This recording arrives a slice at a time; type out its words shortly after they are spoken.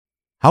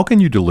How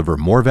can you deliver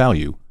more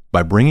value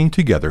by bringing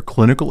together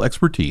clinical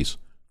expertise,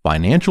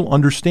 financial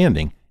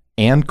understanding,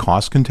 and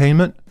cost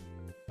containment?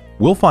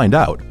 We'll find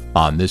out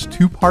on this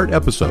two-part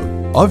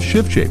episode of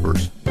Shift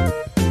Shapers.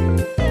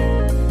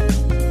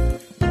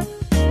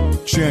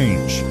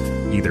 Change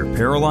either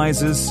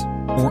paralyzes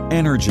or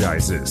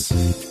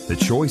energizes. The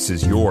choice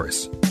is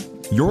yours.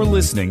 You're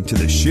listening to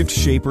the Shift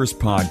Shapers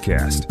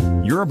podcast.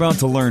 You're about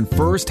to learn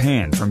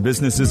firsthand from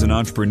businesses and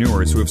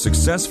entrepreneurs who have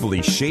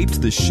successfully shaped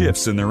the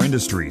shifts in their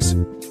industries.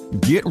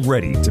 Get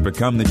ready to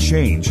become the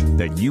change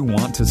that you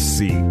want to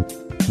see.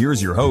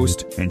 Here's your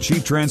host and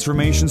Chief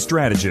Transformation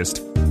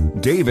Strategist,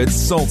 David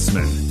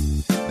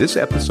Saltzman. This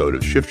episode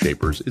of Shift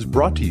Shapers is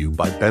brought to you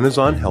by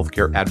Benazon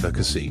Healthcare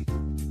Advocacy.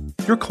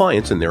 Your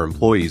clients and their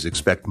employees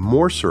expect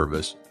more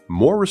service,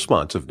 more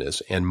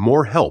responsiveness, and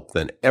more help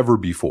than ever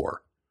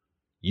before.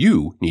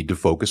 You need to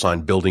focus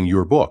on building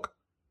your book.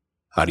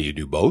 How do you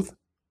do both?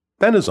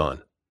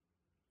 Benazon.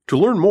 To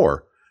learn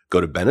more,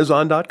 go to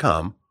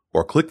benazon.com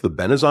or click the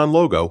Benazon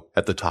logo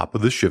at the top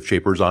of the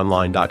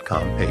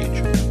shiftshapersonline.com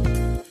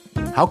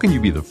page. How can you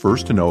be the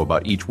first to know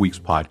about each week's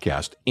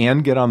podcast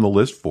and get on the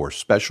list for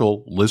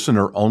special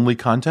listener-only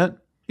content?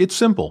 It's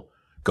simple.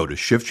 Go to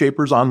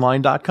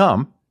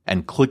shiftshapersonline.com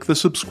and click the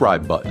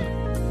subscribe button.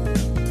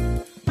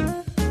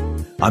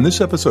 On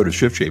this episode of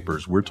Shift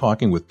Shapers, we're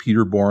talking with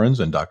Peter Borans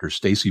and Dr.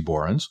 Stacy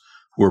Borans,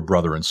 who are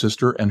brother and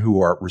sister and who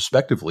are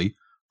respectively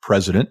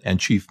President and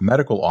Chief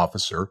Medical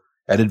Officer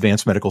at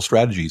Advanced Medical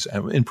Strategies.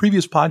 And in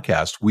previous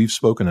podcasts, we've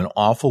spoken an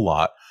awful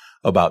lot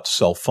about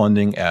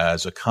self-funding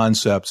as a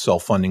concept,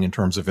 self-funding in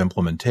terms of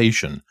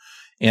implementation.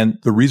 And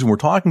the reason we're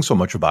talking so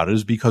much about it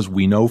is because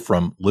we know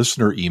from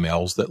listener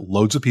emails that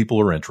loads of people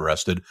are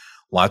interested.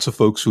 Lots of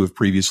folks who have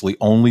previously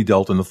only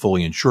dealt in the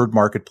fully insured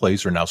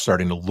marketplace are now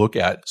starting to look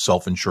at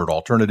self-insured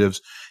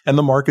alternatives, and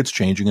the market's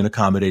changing and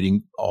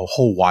accommodating a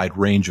whole wide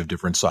range of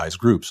different size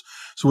groups.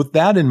 So with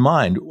that in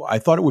mind, I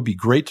thought it would be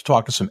great to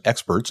talk to some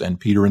experts,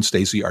 and Peter and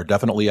Stacy are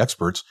definitely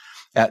experts,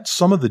 at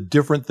some of the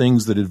different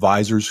things that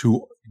advisors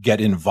who get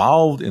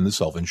involved in the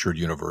self-insured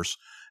universe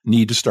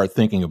need to start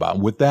thinking about.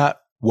 And with that,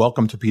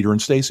 welcome to Peter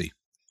and Stacy.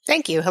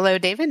 Thank you. Hello,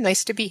 David.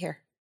 Nice to be here.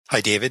 Hi,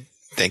 David.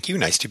 Thank you.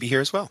 Nice to be here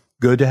as well.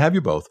 Good to have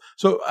you both.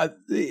 So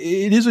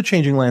it is a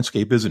changing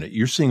landscape, isn't it?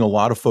 You're seeing a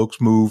lot of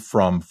folks move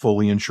from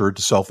fully insured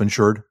to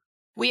self-insured.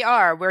 We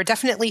are. We're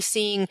definitely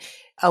seeing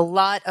a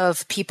lot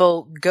of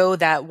people go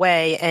that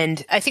way.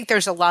 And I think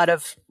there's a lot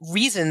of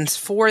reasons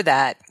for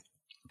that.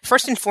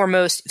 First and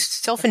foremost,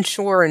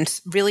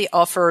 self-insurance really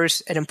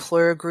offers an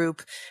employer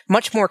group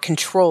much more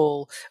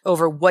control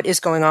over what is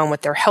going on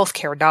with their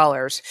healthcare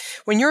dollars.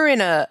 When you're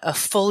in a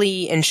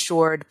fully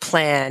insured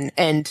plan,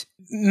 and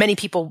many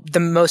people, the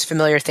most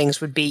familiar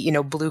things would be,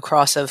 Blue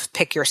Cross of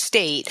pick your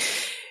state.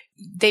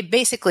 They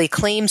basically,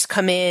 claims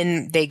come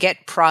in, they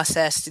get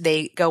processed,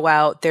 they go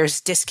out, there's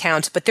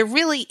discounts, but there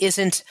really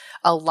isn't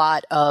a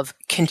lot of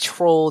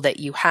control that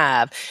you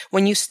have.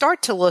 When you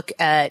start to look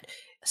at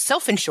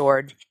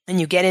self-insured, and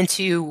you get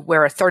into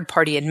where a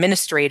third-party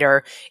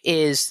administrator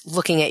is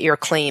looking at your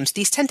claims,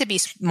 these tend to be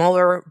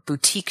smaller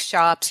boutique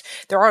shops.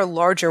 There are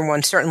larger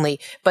ones, certainly,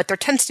 but there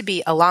tends to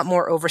be a lot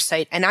more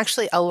oversight and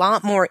actually a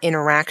lot more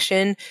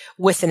interaction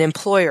with an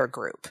employer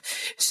group.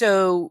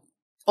 So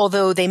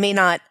although they may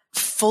not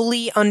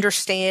fully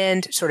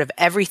understand sort of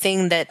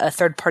everything that a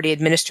third-party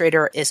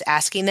administrator is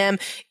asking them,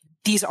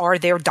 these are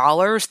their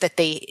dollars that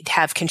they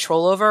have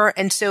control over.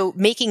 And so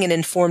making an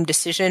informed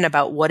decision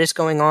about what is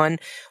going on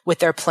with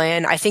their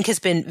plan, I think, has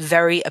been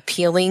very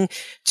appealing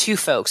to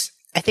folks.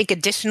 I think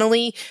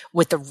additionally,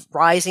 with the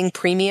rising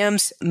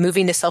premiums,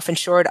 moving to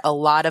self-insured a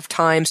lot of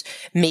times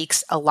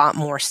makes a lot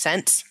more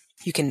sense.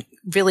 You can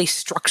really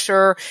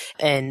structure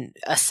and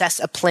assess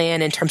a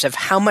plan in terms of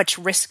how much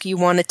risk you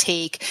want to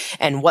take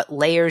and what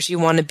layers you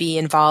want to be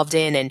involved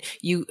in. And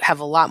you have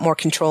a lot more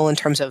control in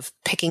terms of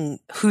picking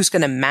who's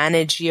going to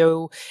manage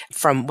you,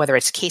 from whether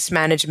it's case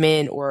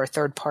management or a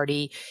third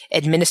party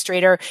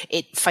administrator.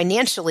 It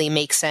financially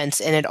makes sense.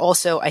 And it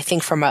also, I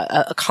think, from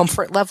a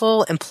comfort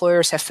level,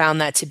 employers have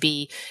found that to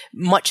be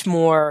much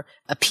more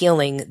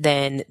appealing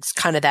than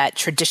kind of that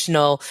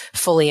traditional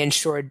fully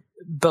insured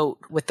boat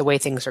with the way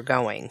things are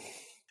going.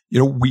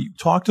 We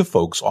talk to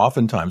folks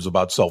oftentimes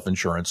about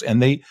self-insurance,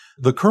 and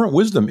the current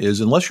wisdom is,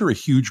 unless you're a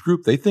huge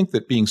group, they think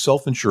that being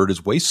self-insured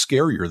is way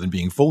scarier than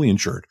being fully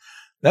insured.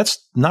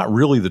 That's not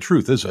really the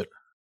truth, is it?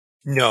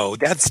 No,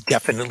 that's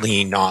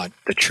definitely not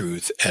the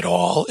truth at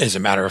all. As a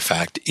matter of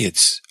fact,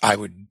 I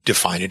would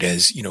define it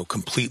as,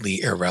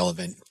 completely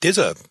irrelevant. There's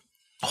a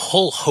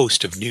whole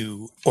host of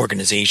new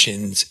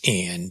organizations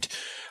and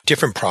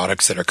different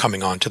products that are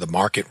coming onto the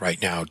market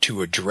right now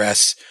to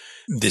address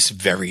this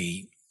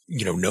very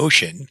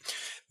notion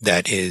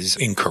that is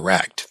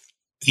incorrect.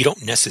 You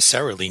don't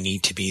necessarily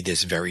need to be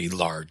this very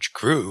large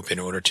group in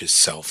order to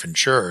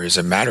self-insure. As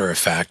a matter of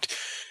fact,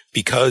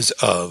 because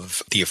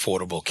of the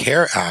Affordable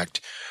Care Act,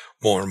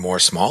 more and more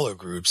smaller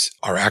groups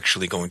are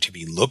actually going to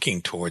be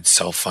looking towards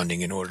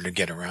self-funding in order to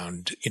get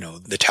around,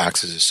 the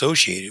taxes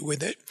associated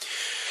with it.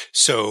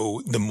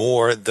 So the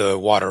more the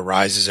water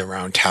rises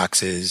around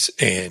taxes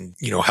and,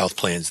 health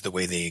plans the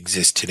way they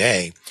exist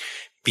today,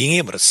 being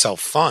able to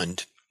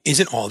self-fund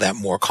isn't all that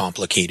more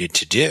complicated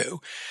to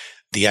do.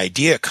 The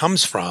idea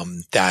comes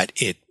from that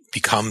it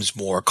becomes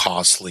more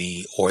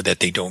costly or that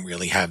they don't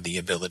really have the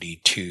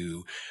ability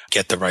to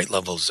get the right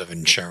levels of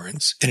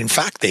insurance. And in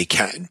fact, they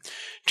can,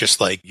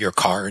 just like your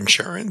car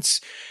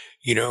insurance.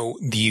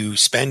 You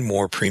spend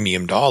more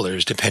premium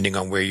dollars depending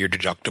on where your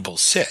deductible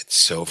sits.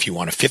 So if you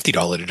want a $50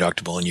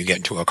 deductible and you get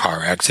into a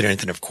car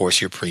accident, then of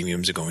course your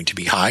premiums are going to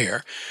be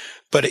higher.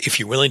 But if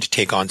you're willing to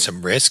take on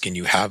some risk and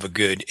you have a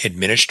good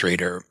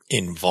administrator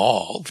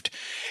involved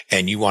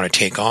and you want to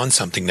take on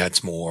something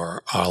that's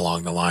more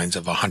along the lines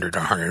of $100,000 or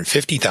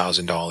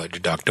 $150,000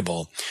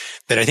 deductible,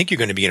 then I think you're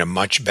going to be in a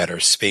much better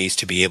space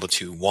to be able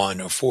to,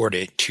 one, afford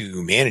it,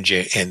 two, manage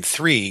it, and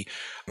three,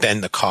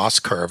 bend the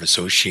cost curve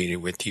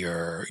associated with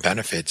your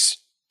benefits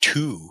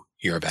to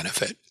your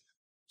benefit.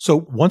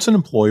 So once an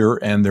employer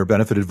and their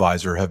benefit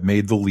advisor have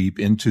made the leap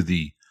into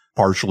the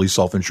partially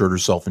self-insured or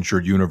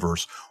self-insured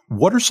universe,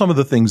 what are some of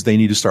the things they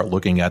need to start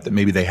looking at that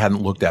maybe they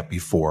hadn't looked at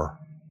before?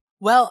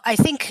 Well, I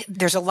think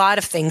there's a lot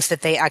of things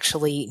that they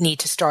actually need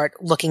to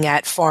start looking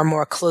at far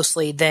more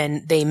closely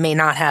than they may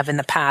not have in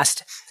the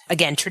past.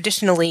 Again,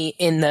 traditionally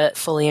in the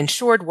fully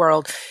insured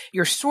world,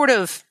 you're sort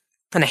of,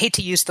 and I hate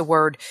to use the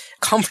word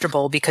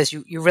comfortable because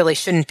you really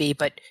shouldn't be,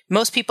 but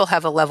most people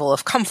have a level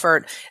of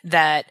comfort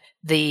that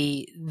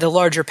the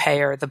larger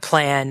payer, the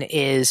plan,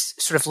 is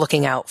sort of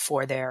looking out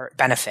for their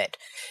benefit.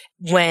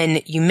 When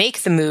you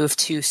make the move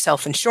to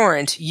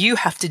self-insurance, you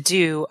have to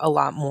do a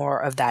lot more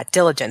of that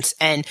diligence.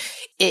 And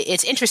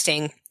it's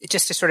interesting,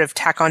 just to sort of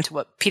tack on to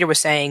what Peter was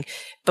saying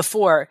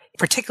before,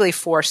 particularly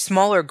for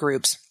smaller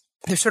groups,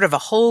 there's sort of a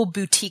whole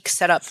boutique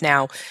setup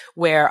now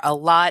where a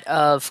lot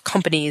of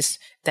companies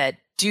that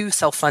do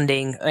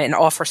self-funding and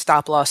offer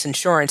stop-loss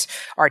insurance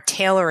are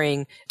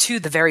tailoring to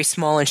the very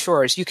small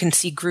insurers. You can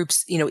see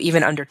groups,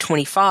 even under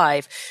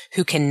 25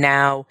 who can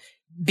now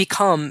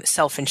become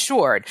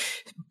self-insured.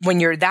 When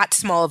you're that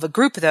small of a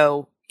group,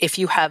 though, if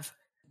you have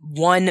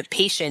one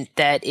patient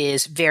that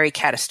is very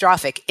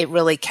catastrophic, it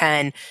really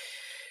can,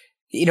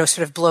 sort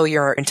of blow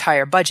your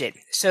entire budget.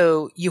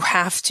 So you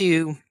have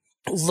to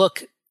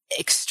look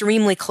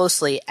extremely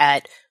closely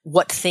at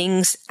what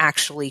things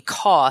actually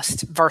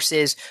cost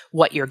versus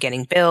what you're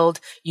getting billed.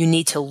 You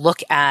need to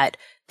look at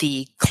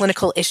the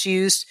clinical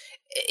issues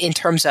in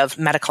terms of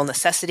medical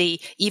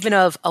necessity, even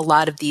of a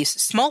lot of these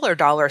smaller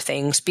dollar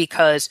things,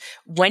 because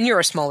when you're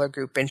a smaller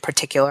group in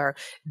particular,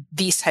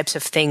 these types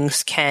of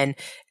things can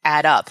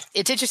add up.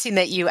 It's interesting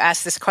that you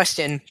asked this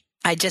question.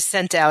 I just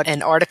sent out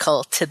an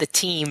article to the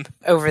team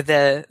over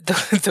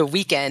the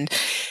weekend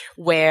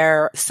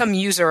where some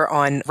user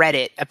on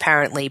Reddit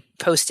apparently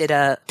posted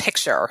a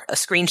picture, a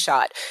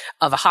screenshot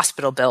of a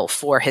hospital bill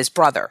for his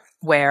brother,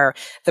 where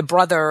the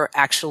brother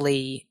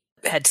actually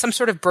had some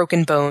sort of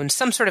broken bone,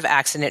 some sort of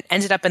accident,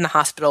 ended up in the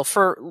hospital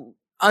for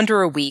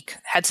under a week,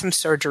 had some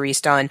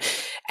surgeries done,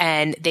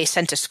 and they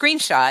sent a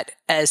screenshot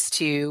as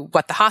to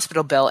what the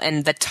hospital bill,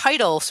 and the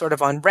title sort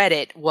of on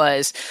Reddit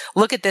was,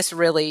 "Look at this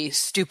really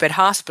stupid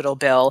hospital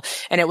bill,"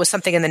 and it was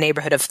something in the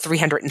neighborhood of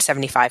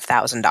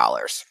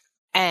 $375,000.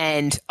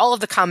 And all of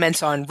the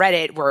comments on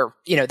Reddit were,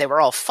 they were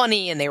all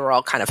funny and they were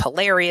all kind of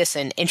hilarious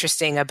and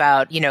interesting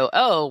about,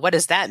 oh, what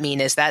does that mean?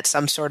 Is that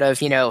some sort of,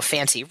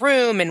 fancy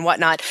room and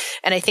whatnot?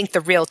 And I think the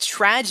real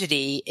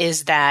tragedy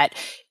is that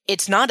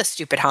it's not a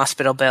stupid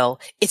hospital bill.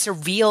 It's a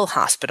real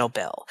hospital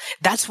bill.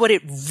 That's what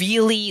it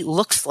really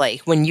looks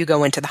like when you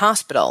go into the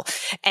hospital.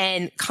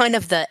 And kind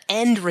of the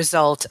end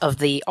result of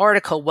the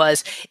article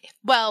was,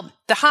 well,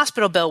 the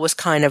hospital bill was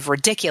kind of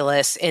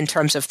ridiculous in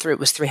terms of it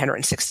was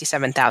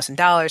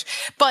 $367,000.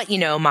 But,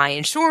 my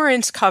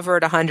insurance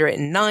covered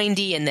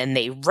 $190, and then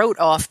they wrote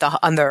off the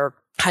other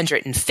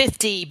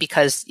 $150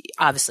 because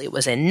obviously it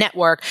was in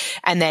network.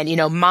 And then,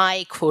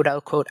 my quote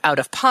unquote out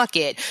of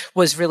pocket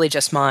was really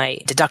just my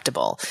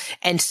deductible.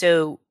 And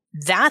so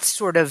that's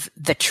sort of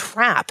the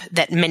trap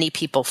that many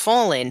people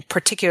fall in,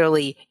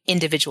 particularly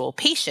individual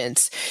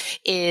patients,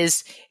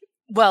 is,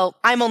 well,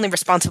 I'm only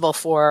responsible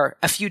for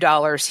a few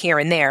dollars here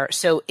and there.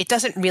 So it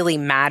doesn't really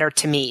matter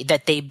to me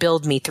that they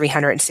billed me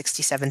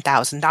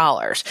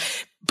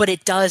 $367,000. But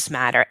it does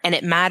matter. And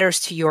it matters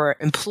to your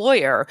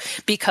employer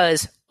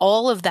because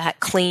all of that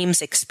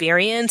claims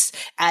experience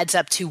adds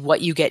up to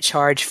what you get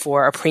charged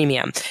for a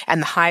premium.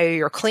 And the higher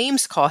your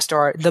claims cost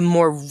are, the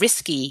more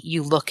risky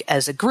you look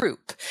as a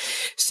group.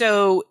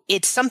 So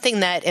it's something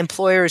that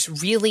employers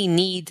really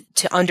need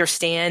to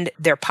understand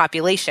their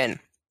population.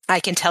 I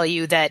can tell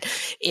you that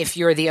if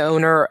you're the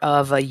owner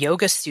of a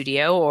yoga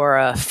studio or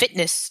a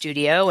fitness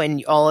studio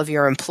and all of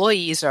your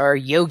employees are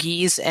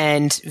yogis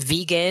and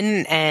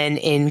vegan and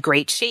in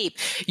great shape,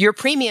 your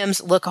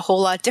premiums look a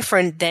whole lot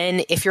different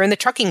than if you're in the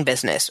trucking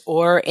business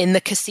or in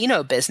the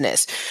casino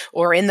business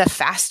or in the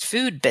fast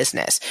food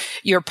business.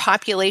 Your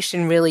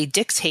population really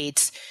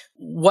dictates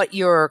what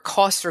your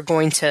costs are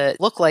going to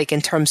look like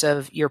in terms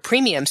of your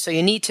premiums. So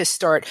you need to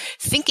start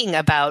thinking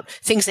about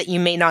things that you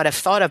may not have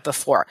thought of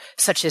before,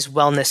 such as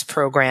wellness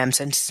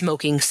programs and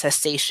smoking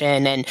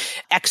cessation and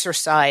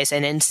exercise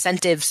and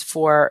incentives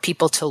for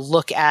people to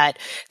look at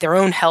their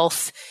own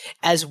health,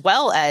 as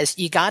well as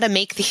you got to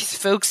make these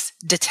folks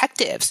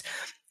detectives.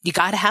 You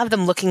got to have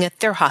them looking at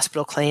their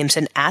hospital claims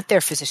and at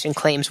their physician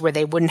claims where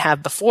they wouldn't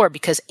have before,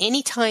 because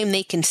anytime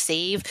they can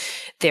save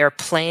their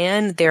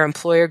plan, their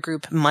employer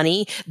group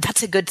money,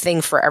 that's a good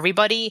thing for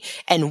everybody.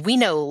 And we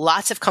know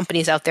lots of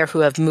companies out there who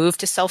have moved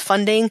to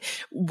self-funding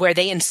where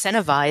they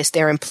incentivize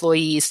their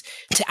employees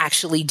to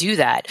actually do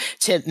that,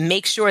 to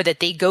make sure that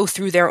they go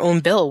through their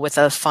own bill with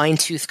a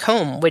fine-tooth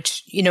comb,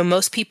 which,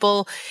 most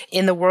people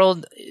in the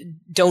world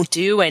don't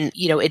do. And,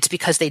 it's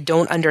because they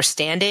don't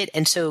understand it.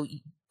 And so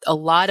a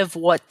lot of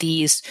what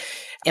these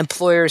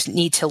employers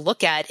need to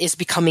look at is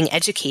becoming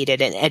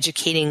educated and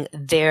educating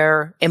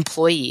their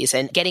employees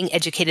and getting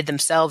educated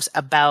themselves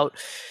about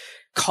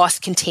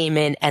cost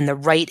containment and the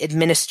right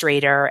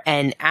administrator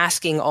and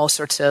asking all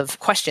sorts of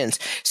questions.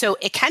 So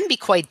it can be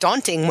quite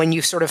daunting when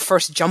you sort of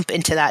first jump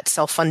into that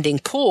self-funding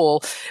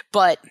pool,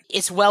 but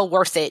it's well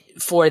worth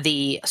it for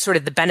the sort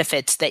of the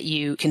benefits that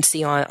you can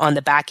see on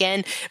the back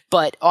end.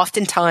 But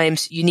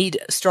oftentimes you need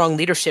strong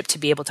leadership to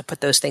be able to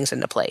put those things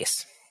into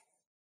place.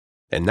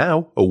 And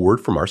now, a word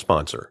from our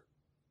sponsor.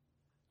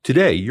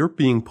 Today, you're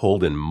being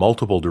pulled in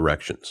multiple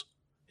directions.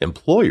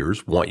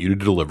 Employers want you to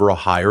deliver a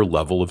higher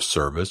level of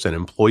service and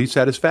employee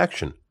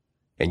satisfaction,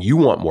 and you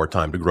want more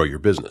time to grow your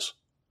business.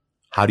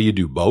 How do you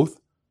do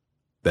both?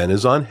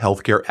 Benezon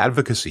Healthcare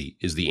Advocacy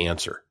is the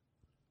answer.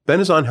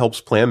 Benezon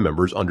helps plan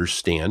members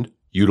understand,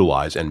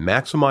 utilize, and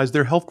maximize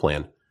their health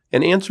plan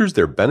and answers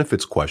their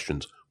benefits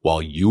questions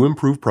while you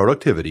improve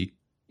productivity,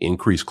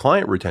 increase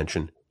client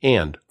retention,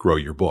 and grow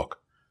your book.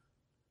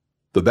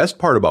 The best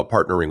part about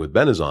partnering with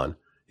Benezon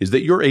is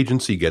that your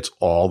agency gets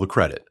all the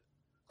credit.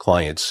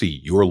 Clients see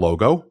your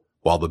logo,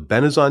 while the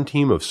Benezon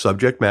team of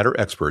subject matter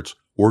experts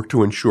work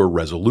to ensure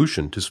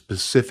resolution to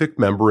specific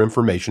member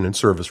information and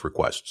service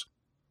requests.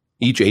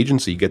 Each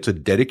agency gets a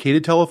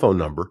dedicated telephone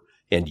number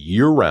and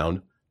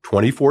year-round,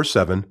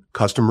 24/7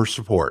 customer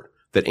support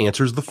that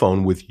answers the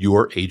phone with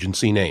your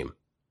agency name.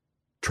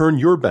 Turn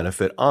your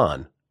benefit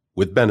on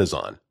with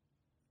Benezon.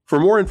 For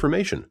more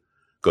information,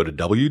 go to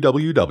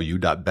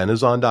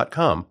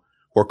www.benezon.com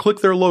or click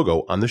their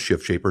logo on the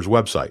Shift Shapers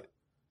website.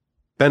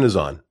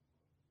 Benezon,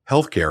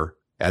 healthcare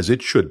as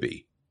it should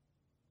be.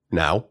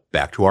 Now,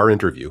 back to our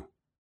interview.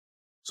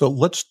 So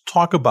let's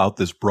talk about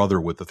this brother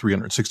with the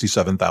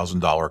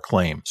 $367,000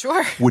 claim.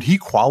 Sure. Would he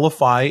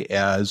qualify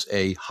as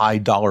a high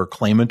dollar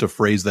claimant, a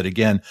phrase that,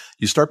 again,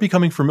 you start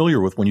becoming familiar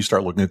with when you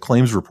start looking at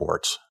claims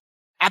reports?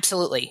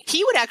 Absolutely.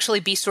 He would actually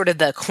be sort of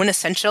the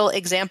quintessential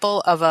example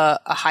of a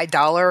high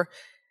dollar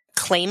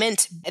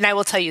claimant. And I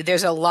will tell you,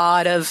 there's a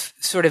lot of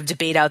sort of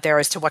debate out there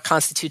as to what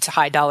constitutes a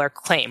high dollar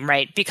claim,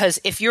 right? Because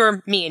if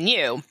you're me and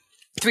you,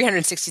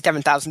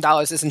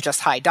 $367,000 isn't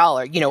just high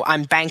dollar.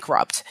 I'm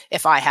bankrupt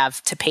if I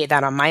have to pay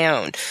that on my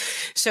own.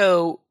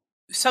 So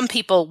some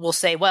people will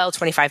say, well,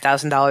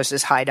 $25,000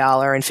 is high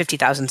dollar and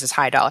 $50,000 is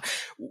high dollar.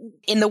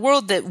 In the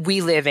world that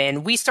we live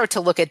in, we start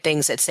to look at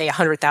things that say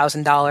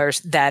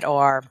 $100,000 that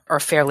are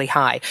fairly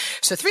high.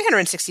 So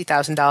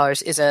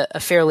 $360,000 is a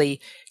fairly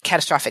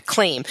catastrophic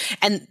claim.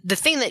 And the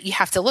thing that you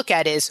have to look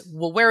at is,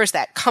 well, where is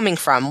that coming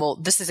from? Well,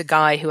 this is a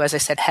guy who, as I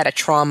said, had a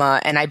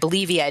trauma, and I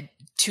believe he had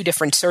 2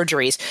 different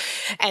surgeries.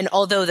 And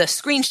although the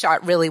screenshot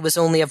really was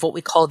only of what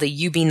we call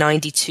the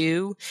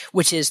UB92,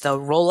 which is the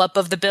roll-up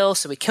of the bill,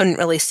 so we couldn't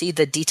really see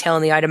the detail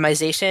in the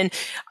itemization,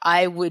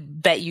 I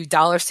would bet you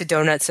dollars to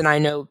donuts, and I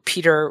know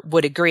Peter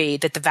would agree,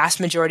 that the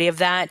vast majority of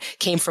that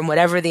came from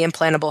whatever the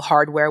implantable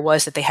hardware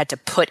was that they had to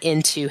put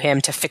into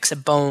him to fix a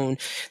bone,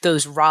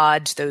 those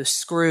rods, those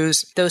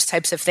screws, those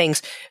types of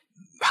things.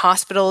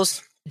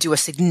 Hospitals do a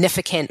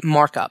significant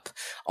markup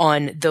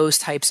on those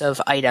types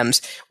of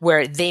items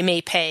where they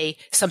may pay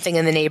something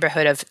in the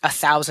neighborhood of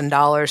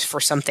 $1,000 for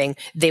something.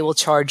 They will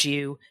charge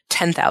you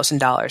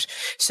 $10,000.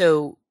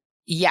 So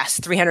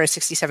yes,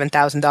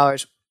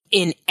 $367,000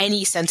 in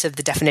any sense of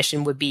the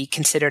definition would be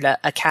considered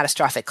a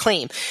catastrophic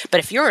claim.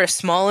 But if you're a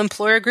small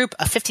employer group,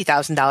 a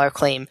 $50,000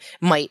 claim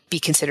might be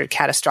considered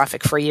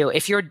catastrophic for you.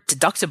 If your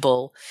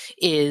deductible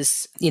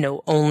is,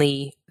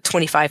 only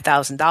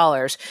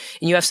 $25,000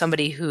 and you have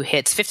somebody who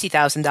hits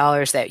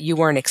 $50,000 that you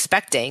weren't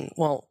expecting,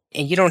 well,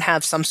 and you don't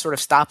have some sort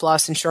of stop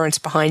loss insurance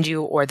behind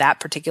you, or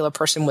that particular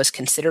person was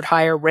considered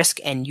higher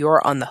risk and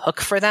you're on the hook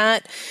for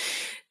that,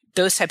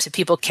 those types of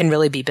people can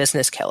really be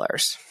business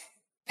killers.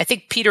 I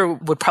think Peter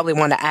would probably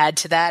want to add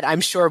to that.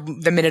 I'm sure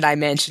the minute I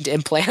mentioned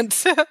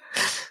implants.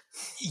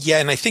 Yeah.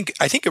 And I think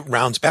it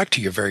rounds back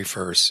to your very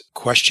first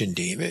question,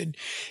 David,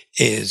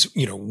 is,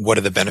 what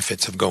are the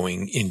benefits of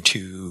going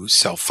into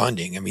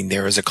self-funding? I mean,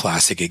 there is a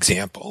classic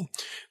example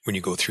when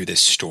you go through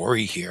this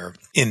story here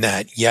in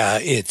that,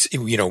 it's,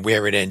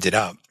 where it ended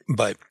up,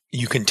 but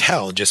you can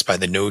tell just by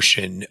the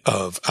notion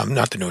of,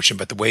 not the notion,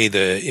 but the way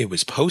it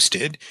was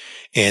posted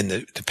and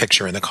the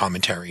picture and the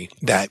commentary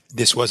that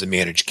this was a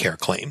managed care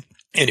claim.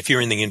 And if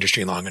you're in the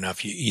industry long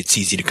enough, it's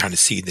easy to kind of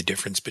see the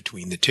difference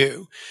between the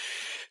two.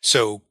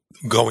 So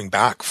going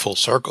back full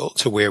circle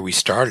to where we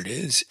started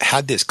is,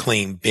 had this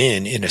claim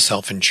been in a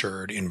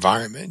self-insured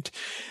environment,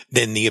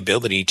 then the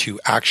ability to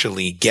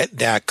actually get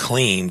that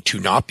claim to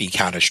not be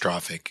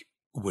catastrophic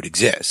would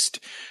exist.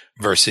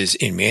 Versus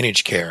in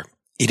managed care,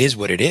 it is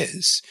what it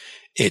is.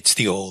 It's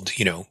the old,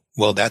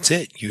 well, that's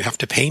it. You have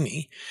to pay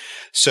me.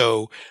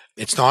 So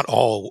it's not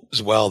all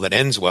well that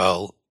ends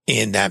well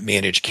in that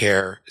managed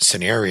care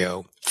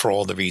scenario for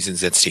all the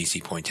reasons that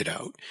Stacy pointed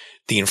out.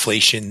 The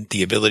inflation,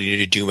 the ability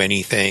to do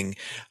anything,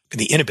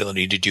 the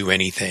inability to do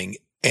anything,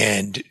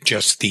 and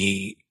just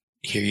here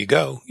you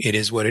go. It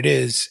is what it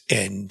is,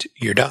 and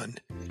you're done.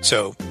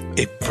 So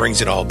it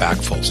brings it all back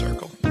full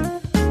circle.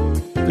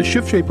 The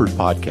Shift Shapers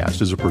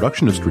podcast is a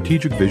production of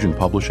Strategic Vision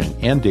Publishing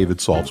and David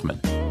Saltzman.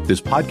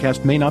 This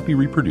podcast may not be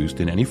reproduced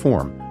in any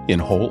form, in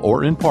whole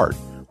or in part,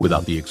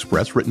 without the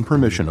express written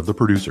permission of the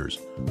producers.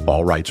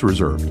 All rights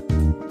reserved.